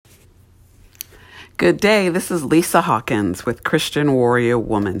Good day. This is Lisa Hawkins with Christian Warrior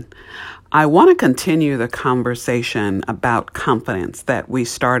Woman. I want to continue the conversation about confidence that we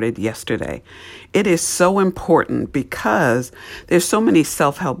started yesterday. It is so important because there's so many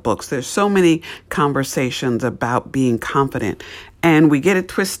self-help books. There's so many conversations about being confident. And we get it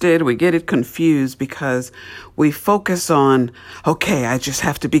twisted. We get it confused because we focus on, okay, I just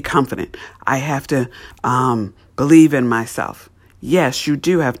have to be confident. I have to believe in myself. Yes, you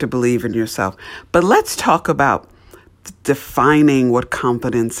do have to believe in yourself. But let's talk about defining what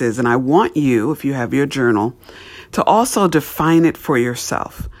confidence is. And I want you, if you have your journal, to also define it for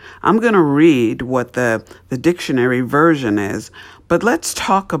yourself. I'm going to read what the dictionary version is, but let's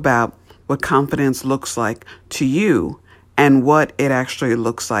talk about what confidence looks like to you and what it actually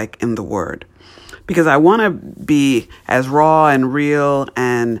looks like in the Word. Because I want to be as raw and real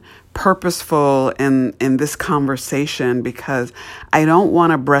and purposeful in this conversation, because I don't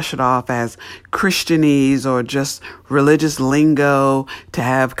want to brush it off as Christianese or just religious lingo to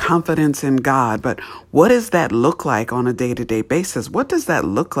have confidence in God. But what does that look like on a day-to-day basis? What does that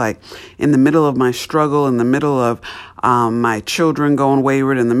look like in the middle of my struggle, in the middle of my children going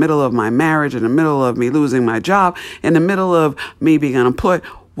wayward, in the middle of my marriage, in the middle of me losing my job, in the middle of me being unemployed?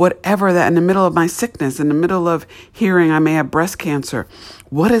 Whatever that, in the middle of my sickness, in the middle of hearing I may have breast cancer,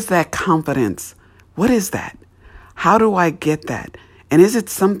 what is that confidence? What is that? How do I get that? And is it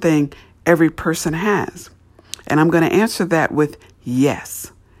something every person has? And I'm going to answer that with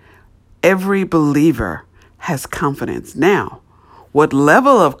yes. Every believer has confidence. Now, what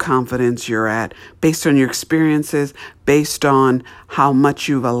level of confidence you're at based on your experiences, based on how much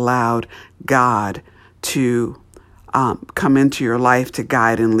you've allowed God to come into your life to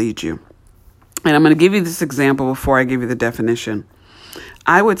guide and lead you. And I'm going to give you this example before I give you the definition.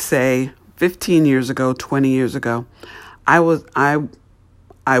 I would say 15 years ago, 20 years ago, I was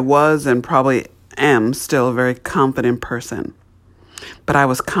and probably am still a very confident person. But I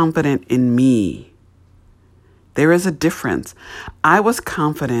was confident in me. There is a difference. I was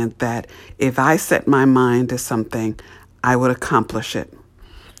confident that if I set my mind to something, I would accomplish it.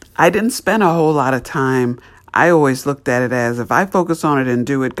 I didn't spend a whole lot of time. I always looked at it as if I focus on it and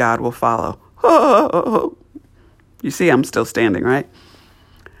do it, God will follow. You see, I'm still standing, right?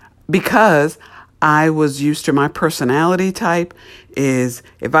 Because I was used to my personality type is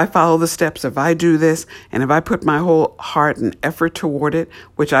if I follow the steps, if I do this, and if I put my whole heart and effort toward it,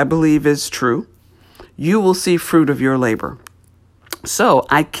 which I believe is true, you will see fruit of your labor. So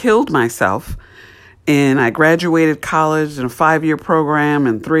I killed myself. And I graduated college in a 5-year program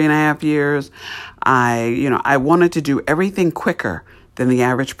in 3.5 years. I wanted to do everything quicker than the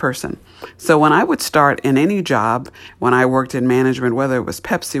average person. So when I would start in any job, when I worked in management, whether it was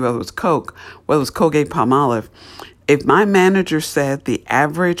Pepsi, whether it was Coke, whether it was Colgate-Palmolive, if my manager said the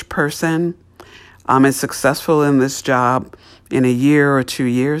average person is successful in this job in a year or 2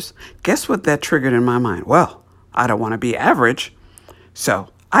 years, guess what that triggered in my mind? Well, I don't want to be average, so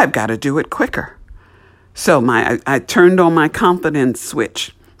I've got to do it quicker. So I turned on my confidence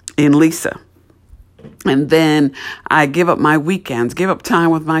switch in Lisa. And then I give up my weekends, give up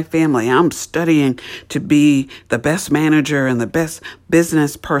time with my family. I'm studying to be the best manager and the best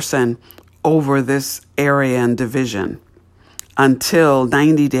business person over this area and division until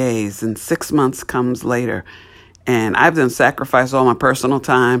 90 days and 6 months comes later. And I've done sacrifice all my personal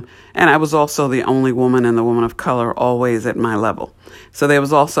time. And I was also the only woman and the woman of color always at my level. So there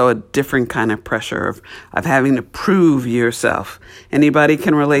was also a different kind of pressure of having to prove yourself. Anybody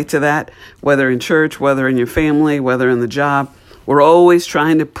can relate to that, whether in church, whether in your family, whether in the job. We're always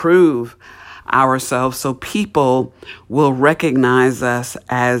trying to prove ourselves so people will recognize us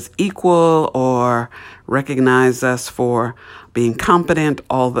as equal or recognize us for being competent,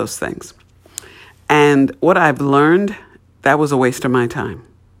 all those things. And what I've learned, that was a waste of my time.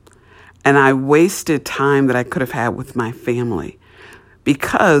 And I wasted time that I could have had with my family.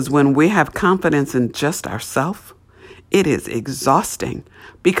 Because when we have confidence in just ourselves, it is exhausting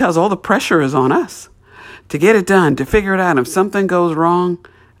because all the pressure is on us to get it done, to figure it out. If something goes wrong,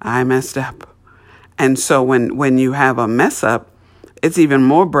 I messed up. And so when you have a mess up, it's even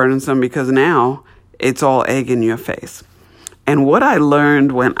more burdensome because now it's all egg in your face. And what I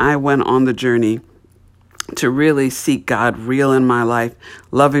learned when I went on the journey to really seek God real in my life,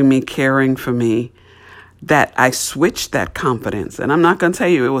 loving me, caring for me, that I switched that confidence. And I'm not going to tell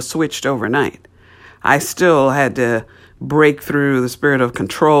you it was switched overnight. I still had to break through the spirit of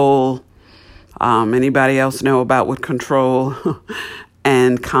control. Anybody else know about what control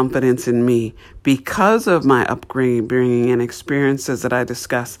and confidence in me? Because of my upbringing and experiences that I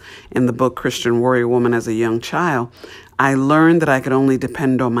discuss in the book Christian Warrior Woman as a young child, I learned that I could only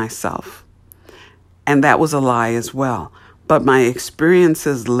depend on myself. And that was a lie as well. But my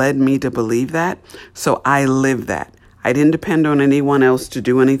experiences led me to believe that. So I lived that. I didn't depend on anyone else to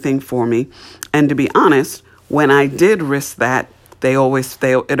do anything for me. And to be honest, when I did risk that, it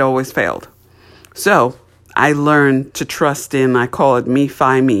always failed. So I learned to trust in, I call it me,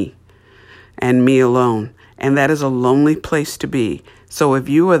 fi me, and me alone. And that is a lonely place to be. So if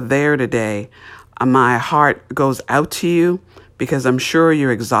you are there today, my heart goes out to you, because I'm sure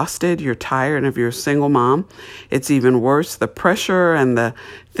you're exhausted, you're tired, and if you're a single mom, it's even worse. The pressure and the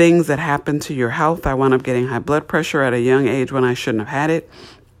things that happen to your health. I wound up getting high blood pressure at a young age when I shouldn't have had it.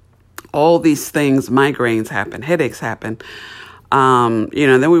 All these things, migraines happen, headaches happen. Then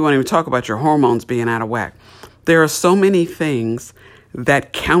we won't even talk about your hormones being out of whack. There are so many things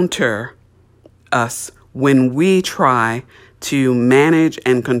that counter us when we try to manage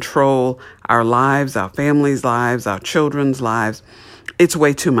and control our lives, our families' lives, our children's lives. It's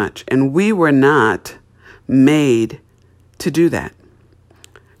way too much. And we were not made to do that.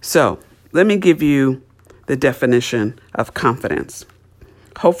 So let me give you the definition of confidence.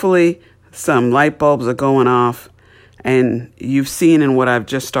 Hopefully some light bulbs are going off and you've seen in what I've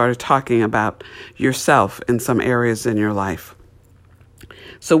just started talking about yourself in some areas in your life.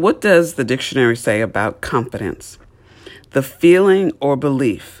 So what does the dictionary say about confidence? The feeling or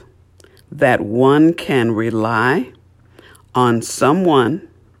belief that one can rely on someone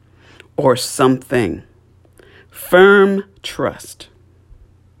or something. Firm trust.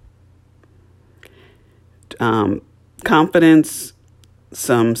 Confidence,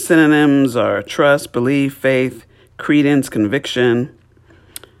 some synonyms are trust, belief, faith, credence, conviction.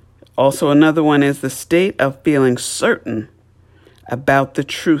 Also, another one is the state of feeling certain about the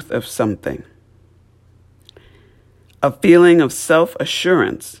truth of something. A feeling of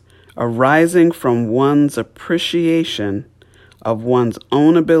self-assurance arising from one's appreciation of one's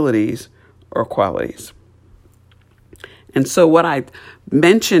own abilities or qualities. And so what I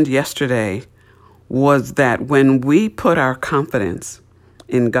mentioned yesterday was that when we put our confidence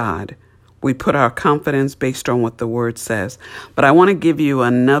in God, we put our confidence based on what the Word says. But I want to give you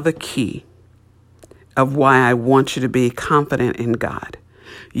another key of why I want you to be confident in God.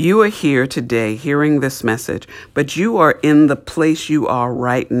 You are here today hearing this message, but you are in the place you are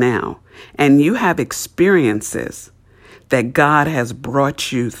right now, and you have experiences that God has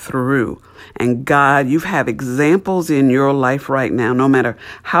brought you through. And God, you have examples in your life right now, no matter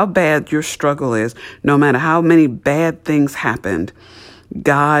how bad your struggle is, no matter how many bad things happened.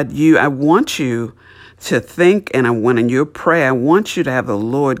 God, I want you to think, and when you pray, I want you to have the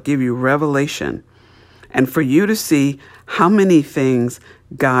Lord give you revelation and for you to see how many things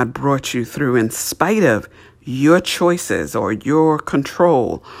God brought you through in spite of your choices or your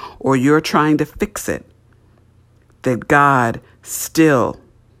control or your trying to fix it, that God still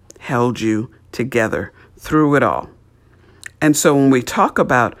held you together through it all. And so when we talk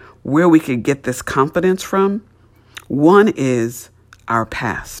about where we could get this confidence from, one is our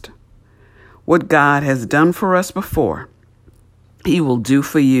past. What God has done for us before, He will do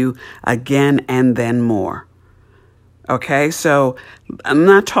for you again and then more. Okay, so I'm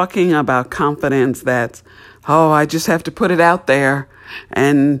not talking about confidence that's, I just have to put it out there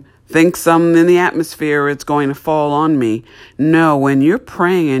and think something in the atmosphere, it's going to fall on me. No, when you're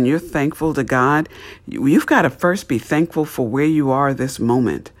praying and you're thankful to God, you've got to first be thankful for where you are this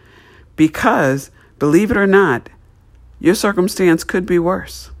moment. Because, believe it or not, your circumstance could be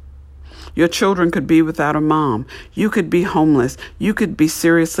worse. Your children could be without a mom. You could be homeless. You could be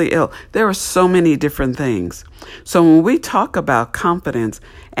seriously ill. There are so many different things. So when we talk about confidence,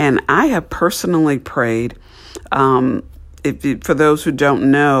 and I have personally prayed, for those who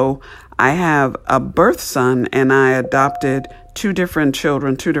don't know, I have a birth son and I adopted 2 different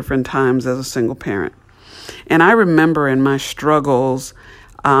children 2 different times as a single parent. And I remember in my struggles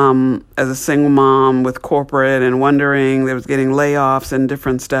as a single mom with corporate and wondering, there was getting layoffs and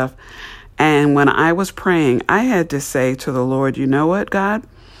different stuff. And when I was praying, I had to say to the Lord, you know what, God?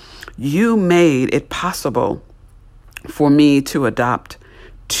 You made it possible for me to adopt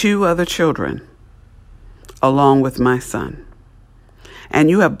 2 other children along with my son.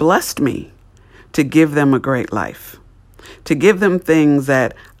 And you have blessed me to give them a great life, to give them things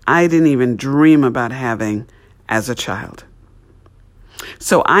that I didn't even dream about having as a child.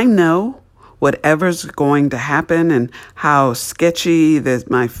 So I know whatever's going to happen and how sketchy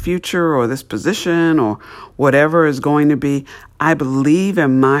my future or this position or whatever is going to be, I believe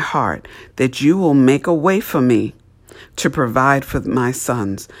in my heart that you will make a way for me to provide for my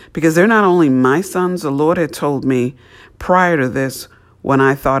sons. Because they're not only my sons, the Lord had told me prior to this, when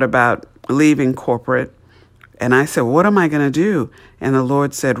I thought about leaving corporate And I said, what am I going to do? And the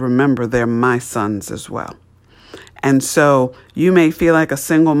Lord said, remember, they're my sons as well. And so you may feel like a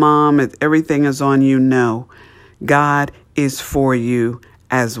single mom, everything is on you. No, God is for you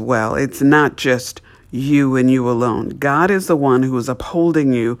as well. It's not just you and you alone. God is the one who is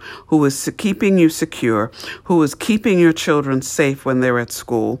upholding you, who is keeping you secure, who is keeping your children safe when they're at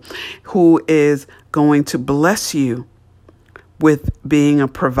school, who is going to bless you with being a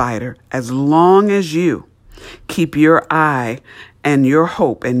provider as long as you keep your eye and your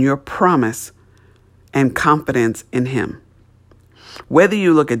hope and your promise and confidence in him. Whether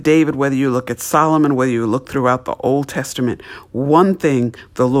you look at David, whether you look at Solomon, whether you look throughout the Old Testament, one thing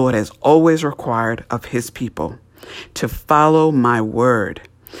the Lord has always required of his people: to follow my word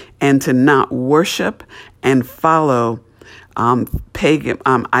and to not worship and follow pagan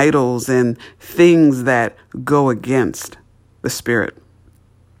idols and things that go against the Spirit.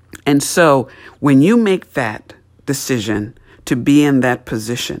 And so when you make that decision to be in that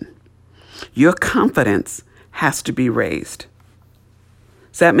position, your confidence has to be raised.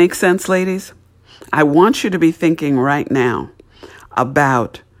 Does that make sense, ladies? I want you to be thinking right now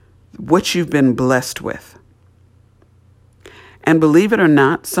about what you've been blessed with. And believe it or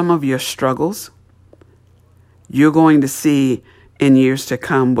not, some of your struggles you're going to see in years to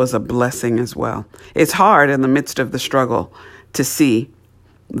come was a blessing as well. It's hard in the midst of the struggle to see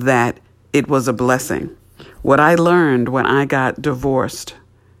that it was a blessing. What I learned when I got divorced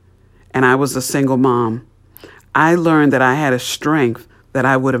and I was a single mom, I learned that I had a strength that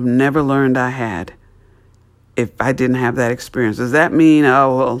I would have never learned I had if I didn't have that experience. Does that mean,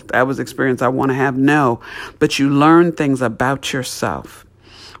 oh, well, that was experience I want to have? No, but you learn things about yourself.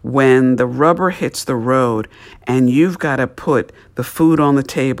 When the rubber hits the road and you've got to put the food on the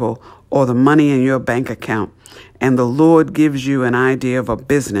table or the money in your bank account, and the Lord gives you an idea of a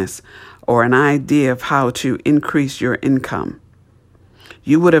business or an idea of how to increase your income,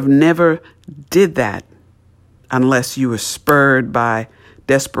 you would have never did that unless you were spurred by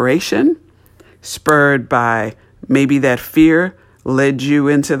desperation, spurred by maybe that fear led you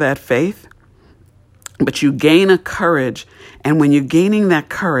into that faith. But you gain a courage, and when you're gaining that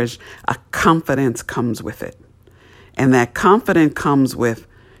courage, a confidence comes with it. And that confidence comes with,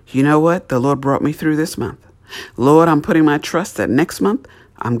 you know what? The Lord brought me through this month. Lord, I'm putting my trust that next month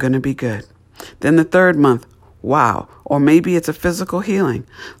I'm going to be good. Then the third month, wow. Or maybe it's a physical healing.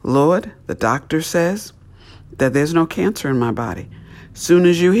 Lord, the doctor says that there's no cancer in my body. Soon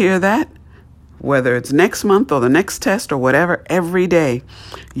as you hear that, whether it's next month or the next test or whatever, every day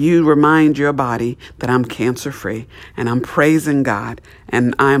you remind your body that I'm cancer-free and I'm praising God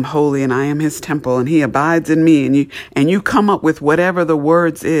and I am holy and I am his temple and he abides in me. And you come up with whatever the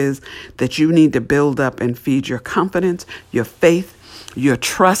words is that you need to build up and feed your confidence, your faith, your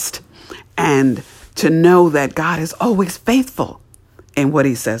trust, and to know that God is always faithful in what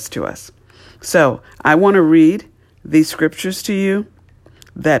he says to us. So I want to read these scriptures to you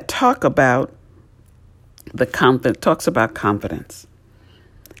that talks about confidence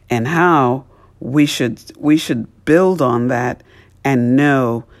and how we should build on that and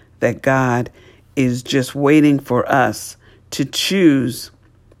know that God is just waiting for us to choose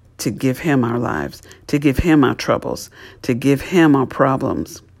to give him our lives, to give him our troubles, to give him our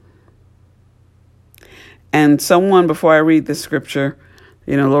problems. And someone, before I read the scripture,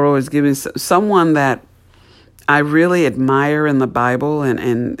 Lord always gives me someone that I really admire in the Bible,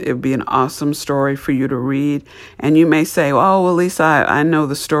 and it would be an awesome story for you to read. And you may say, oh, well, Lisa, I know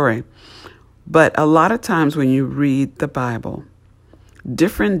the story. But a lot of times when you read the Bible,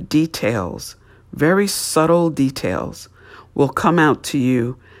 different details, very subtle details, will come out to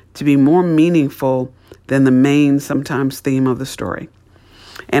you to be more meaningful than the main, sometimes, theme of the story.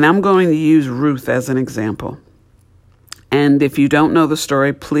 And I'm going to use Ruth as an example. And if you don't know the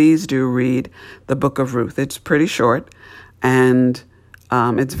story, please do read the book of Ruth. It's pretty short, and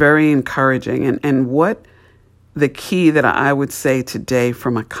it's very encouraging. And what the key that I would say today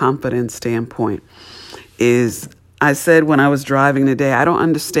from a confidence standpoint is, I said when I was driving today, I don't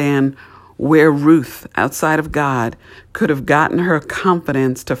understand where Ruth, outside of God, could have gotten her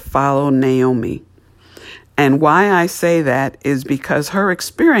confidence to follow Naomi. And why I say that is because her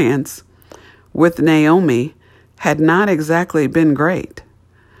experience with Naomi had not exactly been great.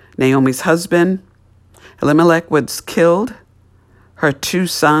 Naomi's husband, Elimelech, was killed. Her two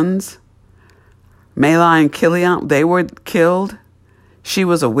sons, Mahlon and Chilion, they were killed. She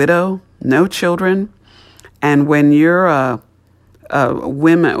was a widow, no children. And when you're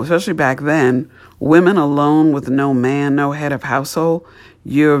women, especially back then, women alone with no man, no head of household,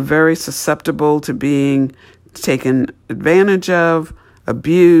 you're very susceptible to being taken advantage of,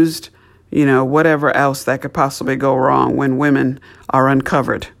 abused. whatever else that could possibly go wrong when women are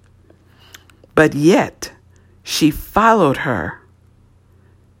uncovered. But yet, she followed her.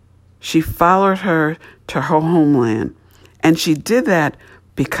 She followed her to her homeland. And she did that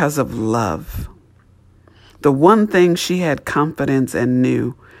because of love. The one thing she had confidence and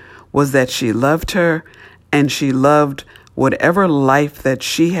knew was that she loved her, and she loved whatever life that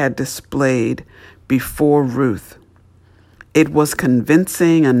she had displayed before Ruth. It was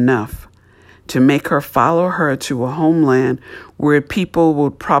convincing enough to make her follow her to a homeland where people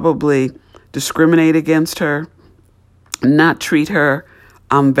would probably discriminate against her, not treat her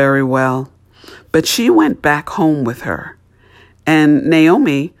very well. But she went back home with her, and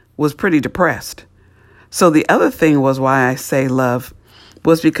Naomi was pretty depressed. So the other thing was why I say love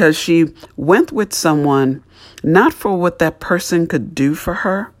was because she went with someone not for what that person could do for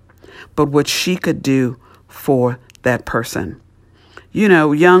her, but what she could do for that person.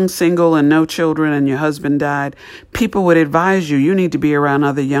 Young, single, and no children, and your husband died, people would advise you need to be around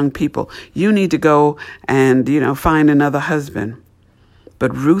other young people. You need to go and, find another husband.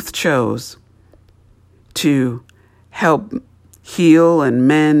 But Ruth chose to help heal and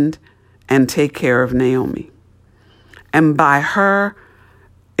mend and take care of Naomi. And by her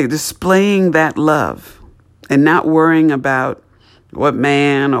displaying that love and not worrying about what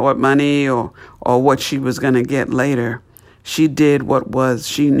man or what money or what she was going to get later, she did what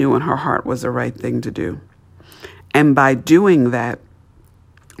she knew in her heart was the right thing to do. And by doing that,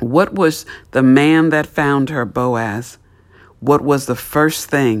 what was the man that found her, Boaz, what was the first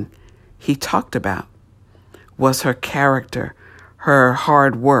thing he talked about? Was her character, her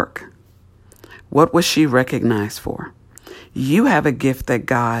hard work. What was she recognized for? You have a gift that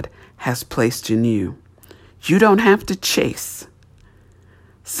God has placed in you. You don't have to chase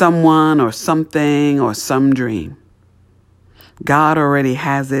someone or something or some dream. God already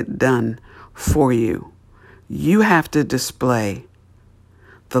has it done for you. You have to display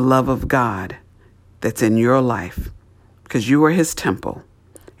the love of God that's in your life because you are his temple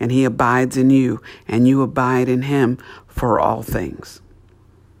and he abides in you and you abide in him for all things.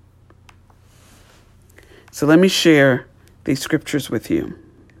 So let me share these scriptures with you,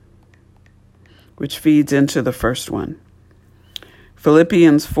 which feeds into the first one.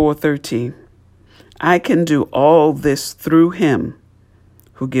 Philippians 4:13. I can do all this through him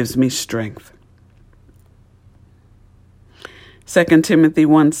who gives me strength. 2 Timothy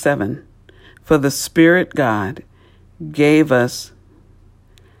 1:7. For the Spirit God gave us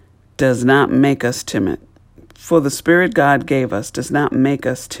does not make us timid. For the Spirit God gave us does not make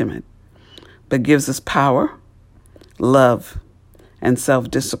us timid, but gives us power, love, and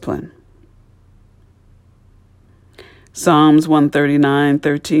self-discipline. Psalms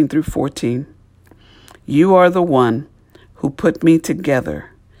 139:13 through 14. You are the one who put me together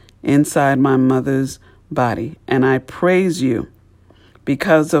inside my mother's body, and I praise you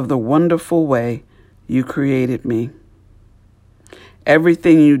because of the wonderful way you created me.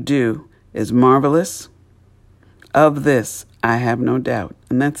 Everything you do is marvelous. Of this, I have no doubt.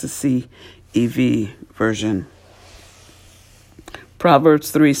 And that's a CEV version.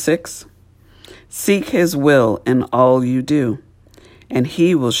 Proverbs 3:6. Seek his will in all you do, and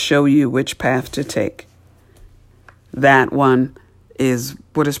he will show you which path to take. That one is,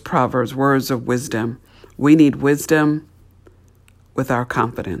 what is Proverbs? Words of wisdom. We need wisdom with our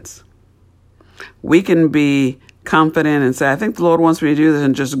confidence. We can be confident and say, I think the Lord wants me to do this,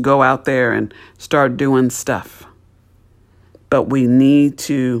 and just go out there and start doing stuff. But we need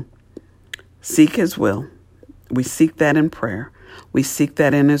to seek his will. We seek that in prayer. We seek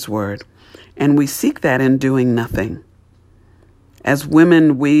that in his word. And we seek that in doing nothing. As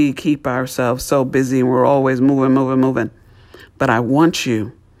women, we keep ourselves so busy and we're always moving. But I want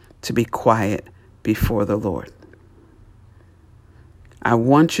you to be quiet before the Lord. I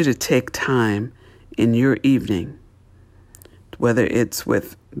want you to take time in your evening, whether it's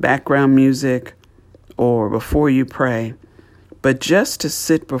with background music or before you pray, but just to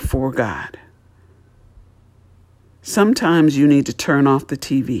sit before God. Sometimes you need to turn off the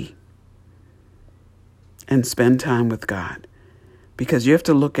TV and spend time with God, because you have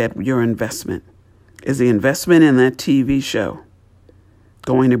to look at your investment. Is the investment in that TV show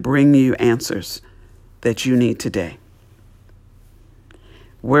going to bring you answers that you need today?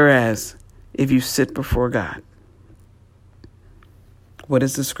 Whereas if you sit before God, what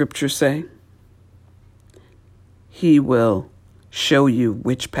does the scripture say? He will show you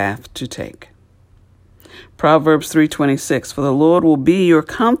which path to take. Proverbs 3:26, for the Lord will be your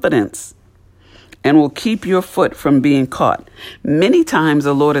confidence and will keep your foot from being caught. Many times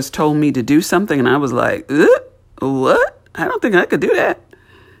the Lord has told me to do something and I was like, what? I don't think I could do that.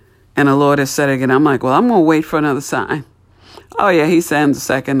 And the Lord has said it again. I'm like, well, I'm going to wait for another sign. Oh, yeah, he sends a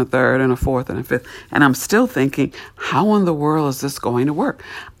second, a third, and a fourth, and a fifth. And I'm still thinking, how in the world is this going to work?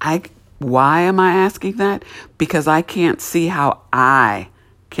 Why am I asking that? Because I can't see how I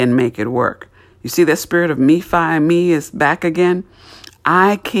can make it work. You see, that spirit of me is back again.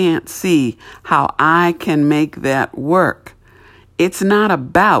 I can't see how I can make that work. It's not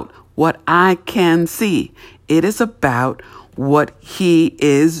about what I can see. It is about what he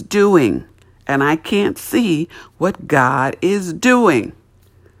is doing. And I can't see what God is doing.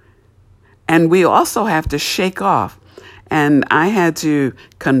 And we also have to shake off. And I had to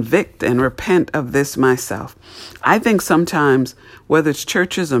convict and repent of this myself. I think sometimes, whether it's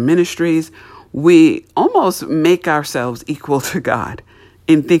churches or ministries, we almost make ourselves equal to God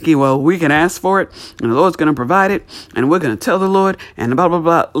in thinking, well, we can ask for it and the Lord's going to provide it and we're going to tell the Lord and blah, blah,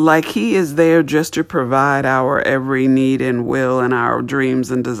 blah, like he is there just to provide our every need and will and our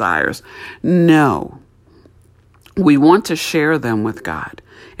dreams and desires. No, we want to share them with God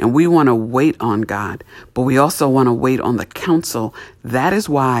and we want to wait on God, but we also want to wait on the counsel. That is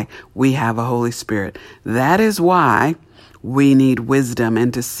why we have a Holy Spirit. That is why we need wisdom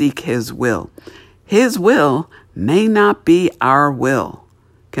and to seek his will. His will may not be our will.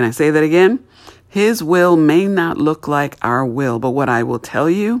 Can I say that again? His will may not look like our will, but what I will tell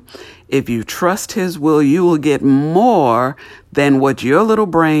you, if you trust his will, you will get more than what your little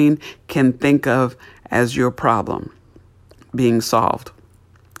brain can think of as your problem being solved.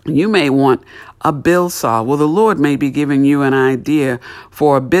 You may want a bill solved. Well, the Lord may be giving you an idea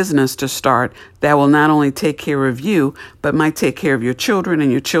for a business to start that will not only take care of you, but might take care of your children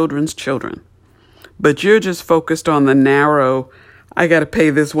and your children's children. But you're just focused on the narrow, I got to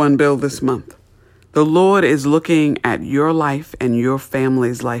pay this one bill this month. The Lord is looking at your life and your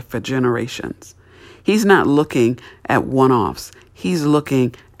family's life for generations. He's not looking at one-offs. He's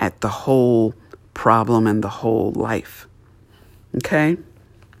looking at the whole problem and the whole life. Okay?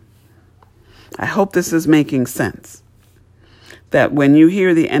 I hope this is making sense. That when you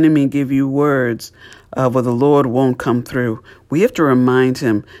hear the enemy give you words of, well, the Lord won't come through, we have to remind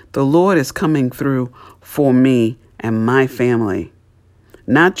him the Lord is coming through for me and my family,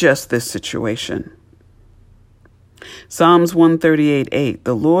 not just this situation. Psalms 138:8,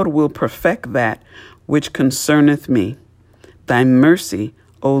 the Lord will perfect that which concerneth me. Thy mercy,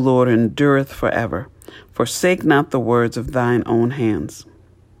 O Lord, endureth forever. Forsake not the words of thine own hands.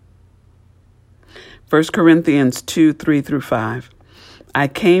 1 Corinthians 2:3-5. I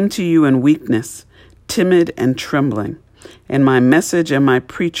came to you in weakness, timid and trembling, and my message and my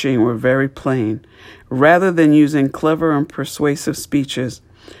preaching were very plain. Rather than using clever and persuasive speeches,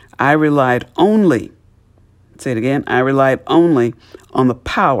 I relied only, say it again, I relied only on the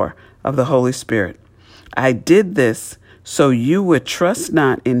power of the Holy Spirit. I did this so you would trust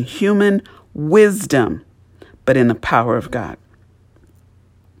not in human wisdom, but in the power of God.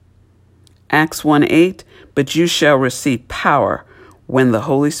 Acts 1:8, but you shall receive power when the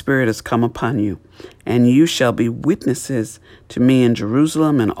Holy Spirit has come upon you, and you shall be witnesses to me in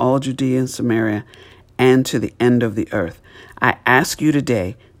Jerusalem and all Judea and Samaria and to the end of the earth. I ask you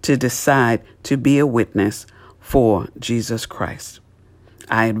today to decide to be a witness for Jesus Christ.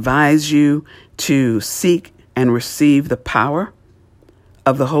 I advise you to seek and receive the power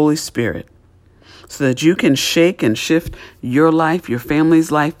of the Holy Spirit so that you can shake and shift your life, your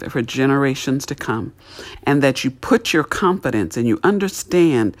family's life for generations to come, and that you put your confidence and you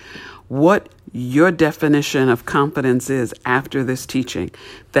understand what your definition of confidence is after this teaching,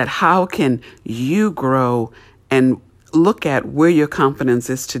 that how can you grow and look at where your confidence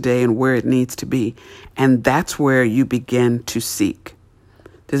is today and where it needs to be. And that's where you begin to seek.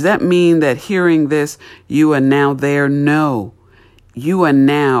 Does that mean that hearing this, you are now there? No. You are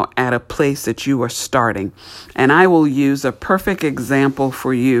now at a place that you are starting. And I will use a perfect example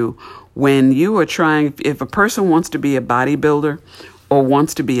for you when you are trying, if a person wants to be a bodybuilder or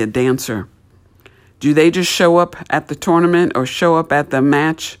wants to be a dancer, do they just show up at the tournament or show up at the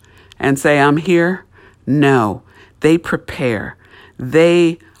match and say, I'm here? No. They prepare.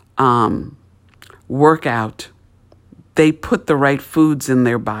 They work out. They put the right foods in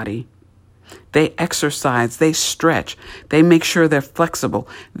their body. They exercise. They stretch. They make sure they're flexible.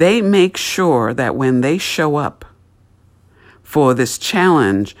 They make sure that when they show up for this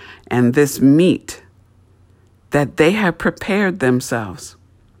challenge and this meet, that they have prepared themselves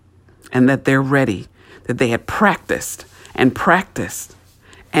and that they're ready, that they had practiced and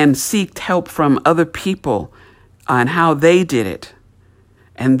seeked help from other people on how they did it.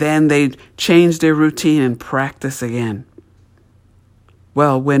 And then they change their routine and practice again.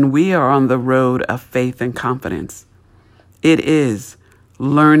 Well, when we are on the road of faith and confidence, it is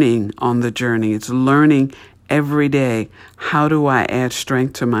learning on the journey. It's learning every day. How do I add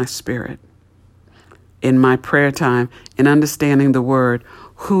strength to my spirit? In my prayer time, in understanding the word,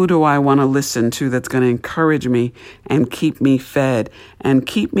 who do I want to listen to that's going to encourage me and keep me fed and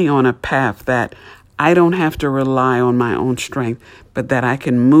keep me on a path that I don't have to rely on my own strength, but that I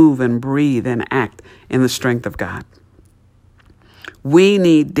can move and breathe and act in the strength of God. We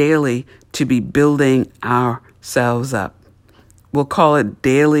need daily to be building ourselves up. We'll call it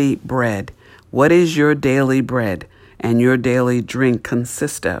daily bread. What is your daily bread and your daily drink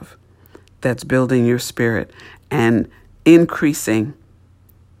consist of? That's building your spirit and increasing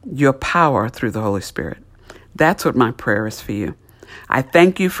your power through the Holy Spirit. That's what my prayer is for you. I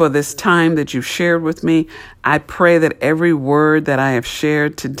thank you for this time that you've shared with me. I pray that every word that I have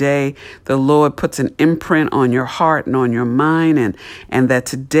shared today, the Lord puts an imprint on your heart and on your mind, and that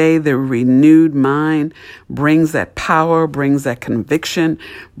today the renewed mind brings that power, brings that conviction,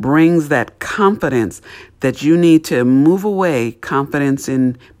 brings that confidence that you need to move away, confidence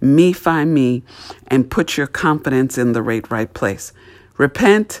in me, find me, and put your confidence in the right place.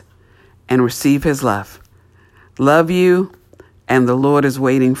 Repent and receive his love. Love you. And the Lord is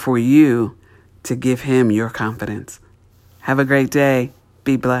waiting for you to give him your confidence. Have a great day.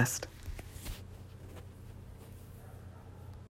 Be blessed.